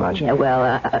saying very much. Yeah,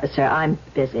 well, sir, I'm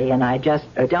busy, and I just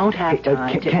don't have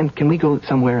time Can we go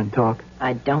somewhere and talk?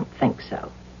 I don't think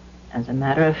so. As a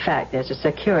matter of fact, there's a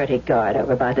security guard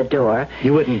over by the door.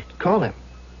 You wouldn't call him?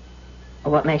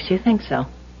 What makes you think so?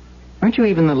 Aren't you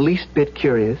even the least bit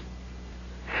curious?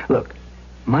 Look,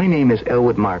 my name is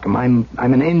Elwood Markham. I'm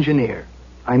an engineer.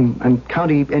 I'm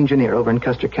county engineer over in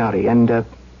Custer County, and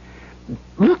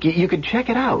look, you could check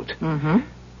it out. Mm-hmm.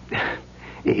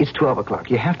 It's 12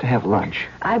 o'clock. You have to have lunch.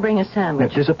 I bring a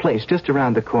sandwich. There's a place just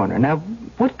around the corner. Now,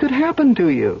 what could happen to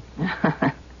you?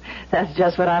 That's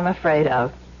just what I'm afraid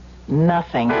of.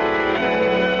 Nothing.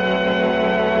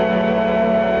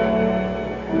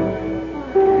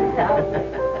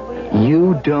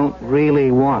 You don't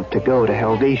really want to go to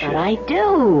Helvetia. But I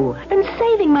do. I've been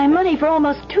saving my money for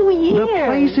almost 2 years. The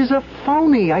place is a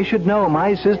phony. I should know.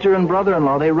 My sister and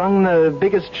brother-in-law, they run the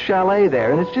biggest chalet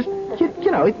there, and it's just,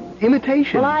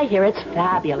 imitation. Well, I hear it's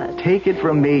fabulous. Take it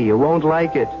from me. You won't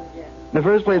like it. In the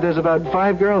first place, there's about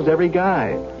 5 girls to every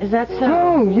guy. Is that so?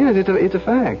 Oh, yes, it's a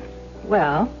fact.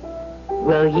 Well,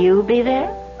 will you be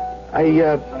there?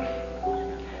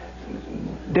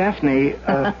 Daphne,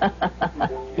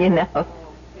 You know,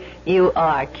 you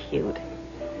are cute.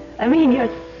 I mean, you're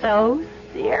so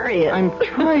serious. I'm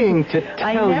trying to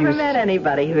tell you... I never met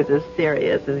anybody who's as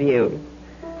serious as you.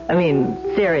 I mean,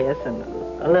 serious and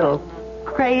a little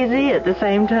crazy at the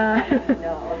same time.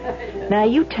 Now,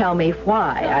 you tell me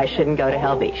why I shouldn't go to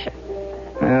Helvetia.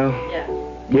 Well,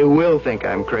 you will think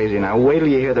I'm crazy now. Wait till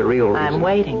you hear the real reason. I'm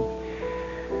waiting.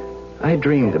 I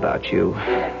dreamed about you.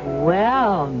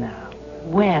 Well, now.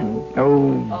 When?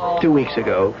 Oh, 2 weeks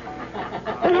ago.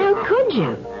 But how could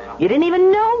you? You didn't even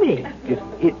know me.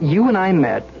 You and I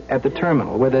met at the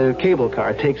terminal where the cable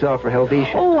car takes off for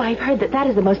Helvetia. Oh, I've heard that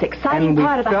is the most exciting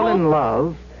part of the whole... And we fell in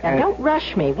love. Now, don't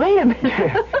rush me. Wait a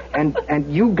minute.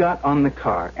 and you got on the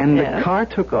car, and the car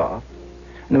took off,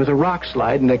 and there was a rock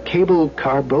slide, and the cable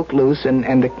car broke loose,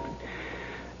 and the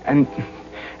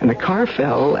car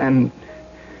fell, and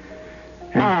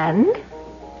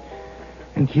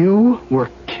you were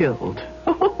killed.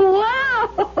 Wow!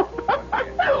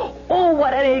 Oh,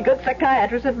 what any good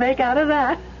psychiatrist would make out of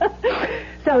that.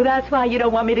 So that's why you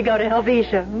don't want me to go to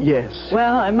Helvetia? Yes.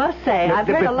 Well, I must say, I've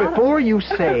heard a lot Before you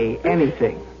say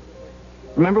anything,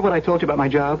 remember what I told you about my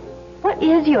job? What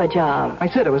is your job? I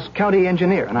said I was county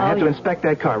engineer, and I had to inspect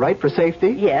that car, right, for safety?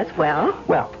 Yes, well?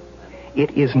 Well,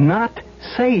 it is not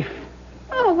safe.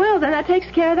 Oh, well, then that takes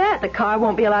care of that. The car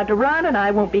won't be allowed to run, and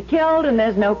I won't be killed, and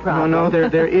there's no problem. No,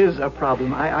 there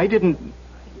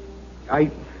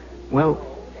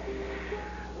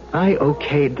I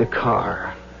okayed the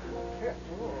car.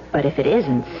 But if it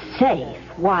isn't safe,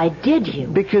 why did you?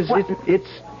 Because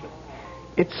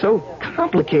it's so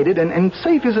complicated, and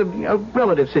safe is a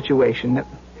relative situation.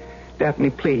 Daphne,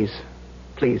 please,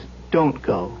 don't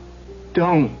go.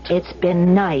 Don't. It's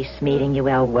been nice meeting you,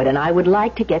 Elwood, and I would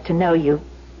like to get to know you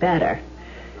better.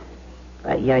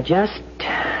 But you're just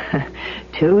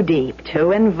too deep,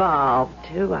 too involved,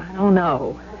 I don't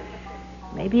know.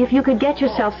 Maybe if you could get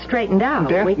yourself straightened out,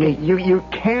 Daphne, you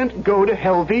can't go to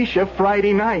Helvetia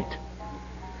Friday night.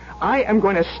 I am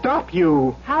going to stop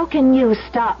you. How can you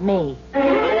stop me?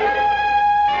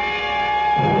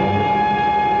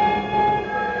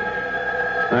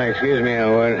 Excuse me,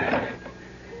 Elwood.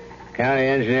 County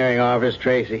Engineering Office,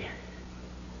 Tracy.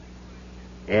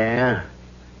 Yeah?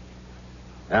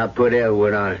 I'll put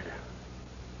Elwood on it.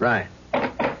 Right.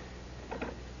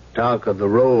 Talk of the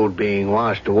road being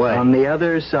washed away. On the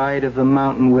other side of the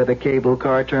mountain where the cable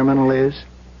car terminal is.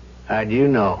 How'd you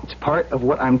know? It's part of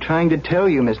what I'm trying to tell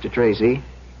you, Mr. Tracy.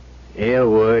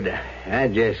 Elwood, I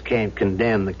just can't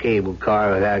condemn the cable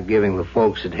car without giving the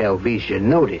folks at Helvetia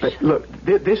notice. But look,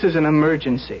 this is an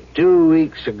emergency. 2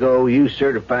 weeks ago, you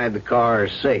certified the car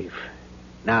as safe.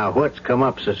 Now, what's come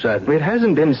up so sudden? It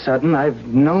hasn't been sudden. I've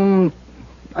known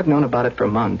about it for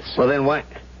months. Well, then what?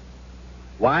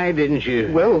 Why didn't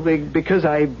you... Well, because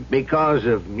Because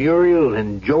of Muriel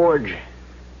and George?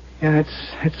 Yeah,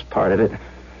 it's part of it.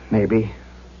 Maybe.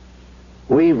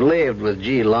 We've lived with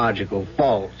geological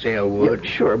faults, Elwood. Yeah,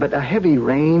 sure, but a heavy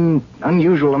rain,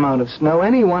 unusual amount of snow,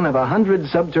 any one of 100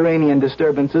 subterranean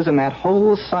disturbances in that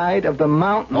whole side of the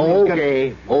mountain...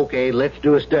 Okay, let's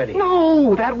do a study.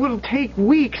 No, that will take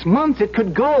weeks, months. It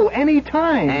could go any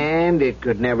time. And it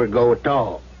could never go at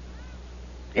all.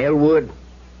 Elwood,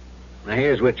 now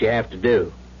here's what you have to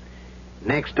do.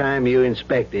 Next time you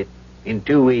inspect it, in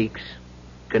 2 weeks,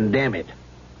 condemn it.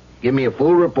 Give me a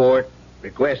full report,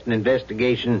 request an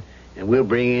investigation, and we'll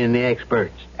bring in the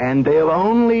experts. And they'll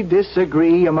only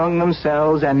disagree among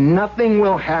themselves, and nothing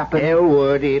will happen.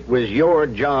 Elwood, it was your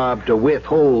job to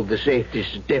withhold the safety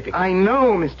certificate. I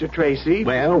know, Mr. Tracy.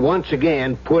 Well, once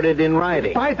again, put it in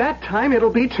writing. By that time,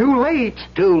 it'll be too late.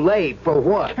 Too late for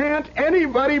what? Can't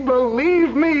anybody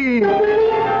believe me?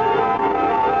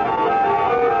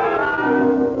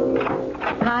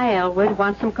 Hi, Elwood.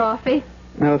 Want some coffee?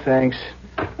 No, thanks.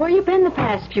 Where you been the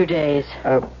past few days?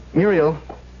 Muriel,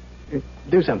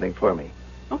 do something for me.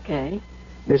 Okay.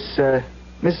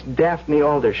 Miss Daphne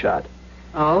Aldershot.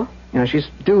 Oh? You know, she's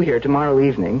due here tomorrow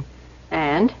evening.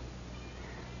 And?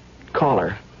 Call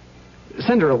her.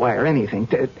 Send her a wire, anything.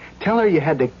 Tell her you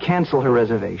had to cancel her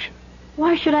reservation.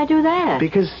 Why should I do that?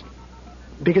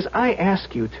 Because I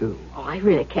ask you to. Oh, I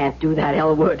really can't do that,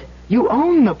 Elwood. You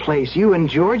own the place, you and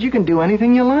George. You can do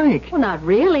anything you like. Well, not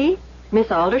really. Miss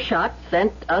Aldershot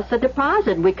sent us a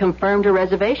deposit. We confirmed her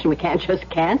reservation. We can't just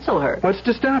cancel her. What's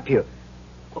to stop you?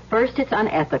 Well, first, it's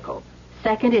unethical.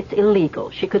 Second, it's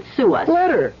illegal. She could sue us.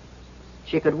 Let her.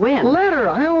 She could win. Let her.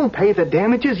 I'll pay the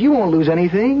damages. You won't lose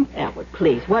anything. Elwood,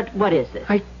 please. What is this?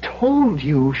 I told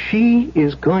you she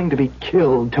is going to be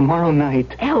killed tomorrow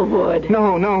night. Elwood.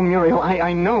 No, Muriel.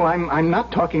 I know I'm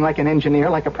not talking like an engineer,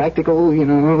 like a practical,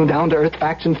 down-to-earth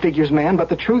facts and figures man, but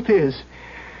the truth is,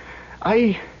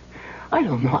 I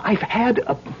don't know. I've had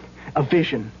a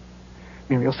vision.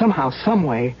 Muriel, somehow, some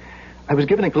way, I was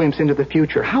given a glimpse into the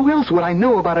future. How else would I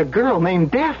know about a girl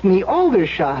named Daphne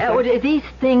Aldershot? These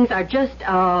things are just,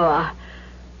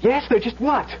 Yes, they're just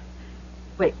what?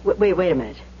 Wait a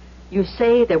minute. You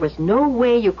say there was no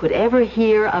way you could ever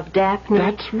hear of Daphne?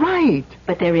 That's right.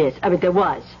 But there is. There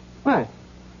was. What?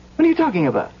 What are you talking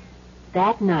about?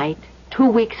 That night, 2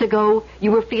 weeks ago,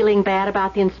 you were feeling bad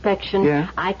about the inspection. Yeah.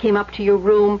 I came up to your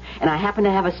room, and I happened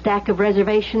to have a stack of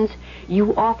reservations.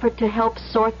 You offered to help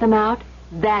sort them out.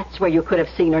 That's where you could have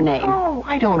seen her name. Oh,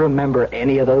 I don't remember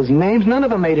any of those names. None of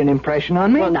them made an impression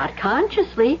on me. Well, not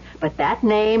consciously, but that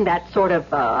name, that sort of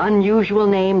unusual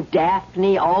name,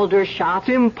 Daphne Aldershot.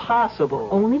 It's impossible.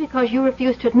 Only because you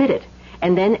refused to admit it.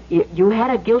 And then you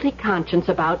had a guilty conscience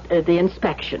about the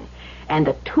inspection. And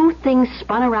the two things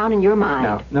spun around in your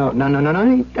mind. No.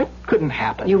 That couldn't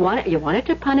happen. You wanted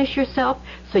to punish yourself,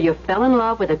 so you fell in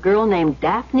love with a girl named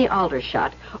Daphne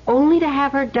Aldershot, only to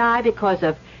have her die because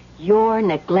of your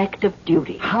neglect of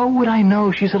duty. How would I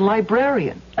know? She's a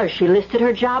librarian. She listed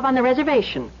her job on the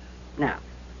reservation. Now,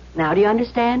 do you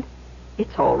understand?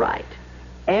 It's all right.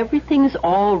 Everything's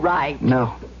all right.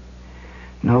 No,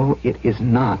 it is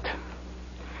not.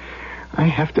 I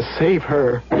have to save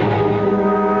her.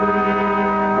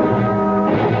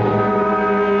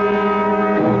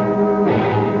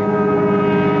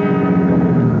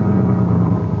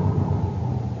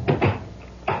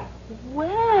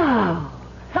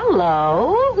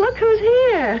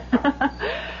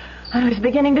 I was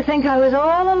beginning to think I was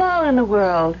all alone in the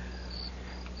world.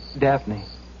 Daphne,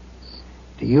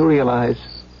 do you realize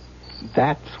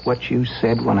that's what you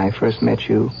said when I first met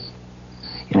you?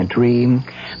 In a dream?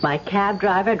 My cab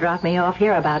driver dropped me off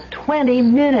here about 20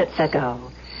 minutes ago.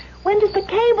 When does the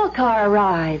cable car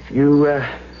arrive? You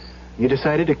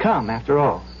decided to come, after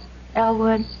all.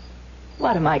 Elwood,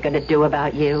 what am I going to do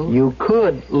about you? You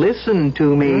could listen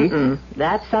to me. Mm-mm.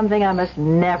 That's something I must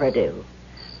never do.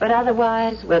 But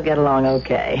otherwise, we'll get along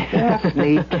okay.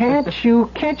 Daphne,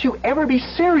 can't you ever be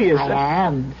serious? I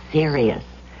am serious.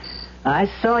 I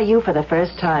saw you for the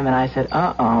first time, and I said,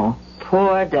 uh-oh,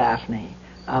 poor Daphne.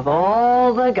 Of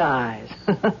all the guys.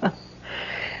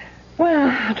 Well,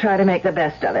 I'll try to make the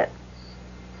best of it.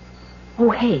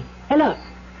 Oh, hey, look.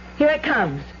 Here it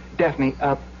comes. Daphne,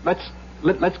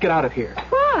 let's get out of here.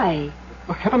 Why?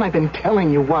 Oh, haven't I been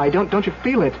telling you why? Don't you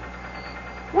feel it?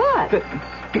 What?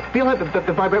 Feel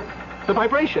the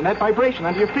vibration, that vibration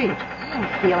under your feet. I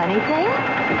don't feel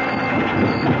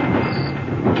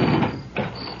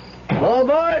anything. All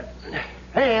aboard.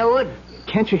 Hey, Elwood.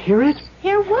 Can't you hear it?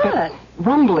 Hear what? That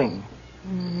rumbling.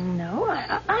 No,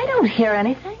 I don't hear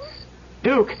anything.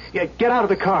 Duke, get out of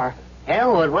the car.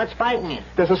 Elwood, what's fighting you?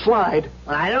 There's a slide.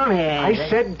 Well, I don't hear anything. I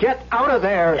said get out of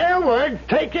there. Elwood,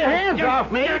 take your hands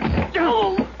off me.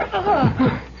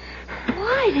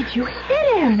 Why did you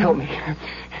hit him? Help me.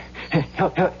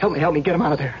 Help me get him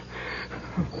out of there.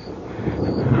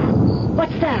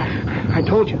 What's that? I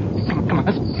told you. Come on,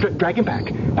 let's drag him back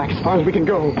as far as we can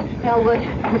go. Elwood,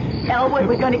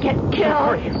 we're going to get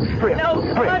killed. Hurry up. No,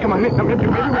 hurry. Come on, maybe we can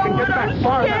get back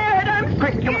far enough. I'm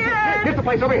Quick, come on. Here's the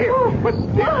place over here. Where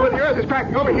the earth is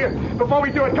cracking over here. Before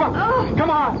we do it, come on. Come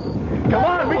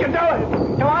on, we can do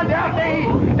it. Come on,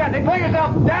 Daphne. Daphne, pull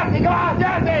yourself. Daphne, come on,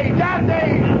 Daphne.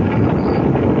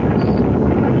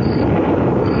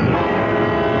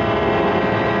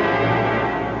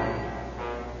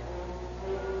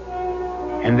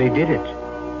 And they did it.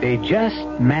 They just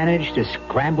managed to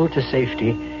scramble to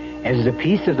safety as the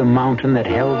piece of the mountain that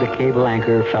held the cable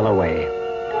anchor fell away.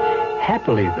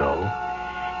 Happily, though,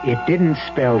 it didn't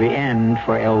spell the end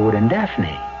for Elwood and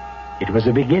Daphne. It was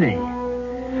a beginning.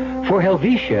 For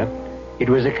Helvetia, it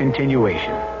was a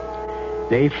continuation.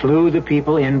 They flew the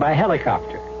people in by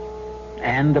helicopter,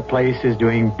 and the place is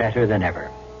doing better than ever.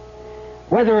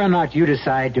 Whether or not you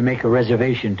decide to make a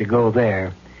reservation to go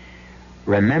there,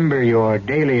 remember your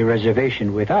daily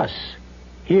reservation with us,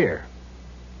 here.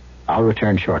 I'll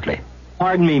return shortly.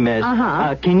 Pardon me, miss.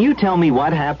 Can you tell me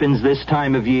what happens this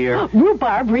time of year?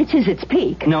 Rhubarb reaches its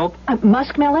peak. Nope.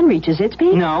 Muskmelon reaches its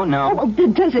peak? No. Oh, well,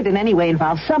 does it in any way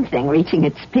involve something reaching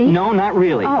its peak? No, not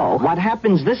really. Oh. What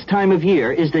happens this time of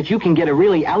year is that you can get a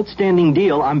really outstanding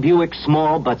deal on Buick's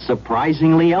small but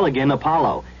surprisingly elegant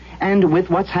Apollo. And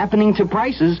with what's happening to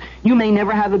prices, you may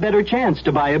never have a better chance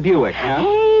to buy a Buick, huh?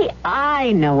 Hey,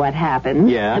 I know what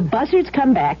happens. Yeah? The buzzards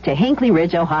come back to Hinckley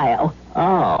Ridge, Ohio.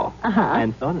 Oh. Uh-huh. I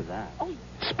hadn't thought of that.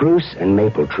 Spruce and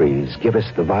maple trees give us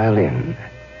the violin.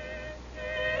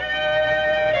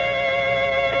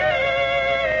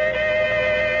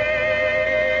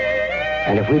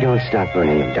 And if we don't stop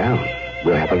burning them down,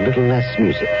 we'll have a little less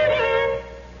music.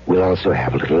 We'll also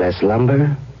have a little less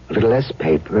lumber, a little less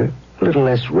paper, a little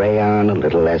less rayon, a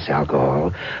little less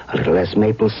alcohol, a little less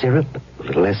maple syrup, a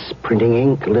little less printing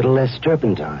ink, a little less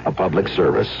turpentine. A public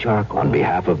service charcoal. On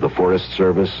behalf of the Forest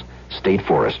Service, State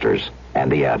Foresters, and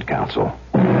the Ad Council.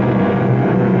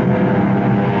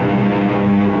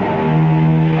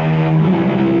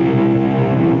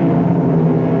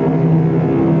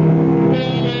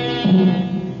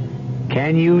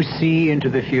 Can you see into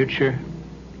the future?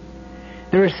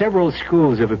 There are several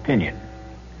schools of opinion.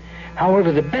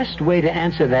 However, the best way to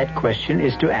answer that question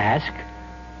is to ask,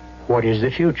 what is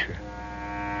the future?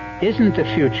 Isn't the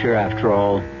future, after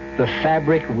all, the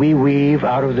fabric we weave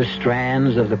out of the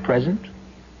strands of the present?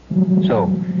 So,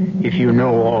 if you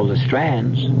know all the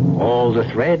strands, all the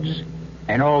threads,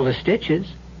 and all the stitches,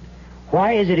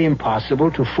 why is it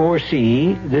impossible to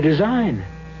foresee the design?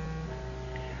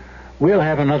 We'll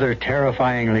have another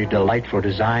terrifyingly delightful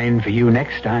design for you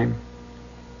next time.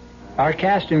 Our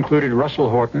cast included Russell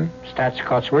Horton, Stats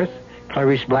Cotsworth,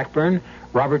 Clarice Blackburn,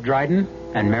 Robert Dryden,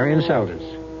 and Marion Seldes.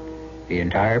 The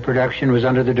entire production was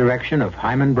under the direction of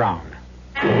Hyman Brown.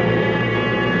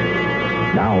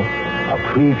 Now, a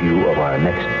preview of our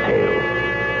next tale.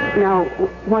 Now,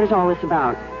 what is all this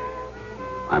about?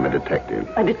 I'm a detective.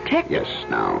 A detective? Yes,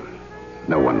 now,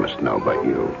 no one must know but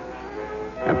you.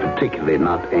 And particularly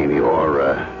not Amy or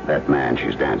that man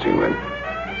she's dancing with.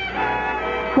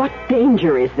 What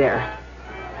danger is there?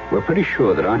 We're pretty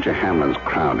sure that Archer Hamlin's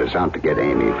crowd is out to get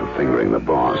Amy for fingering the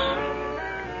boss.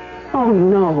 Oh,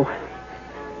 no.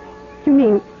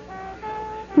 You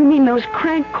mean those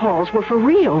crank calls were for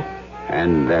real?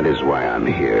 And that is why I'm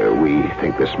here. We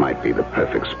think this might be the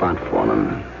perfect spot for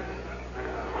them.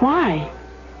 Why?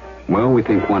 Well, we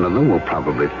think one of them will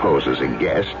probably pose as a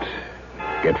guest,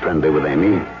 get friendly with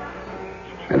Amy,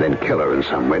 and then kill her in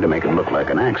some way to make it look like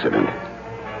an accident.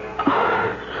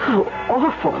 Oh, how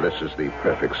awful. Well, this is the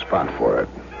perfect spot for it.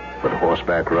 With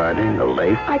horseback riding, a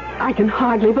lake. I can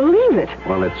hardly believe it.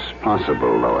 Well, it's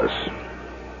possible, Lois.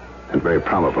 And very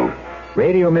probable.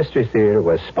 Radio Mystery Theater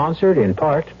was sponsored in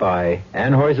part by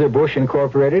Anheuser-Busch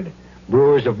Incorporated,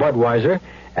 Brewers of Budweiser,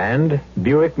 and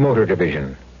Buick Motor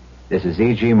Division. This is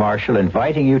E.G. Marshall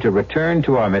inviting you to return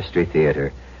to our Mystery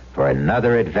Theater for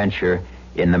another adventure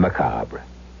in the macabre.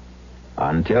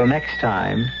 Until next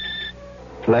time,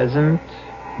 pleasant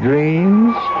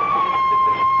dreams.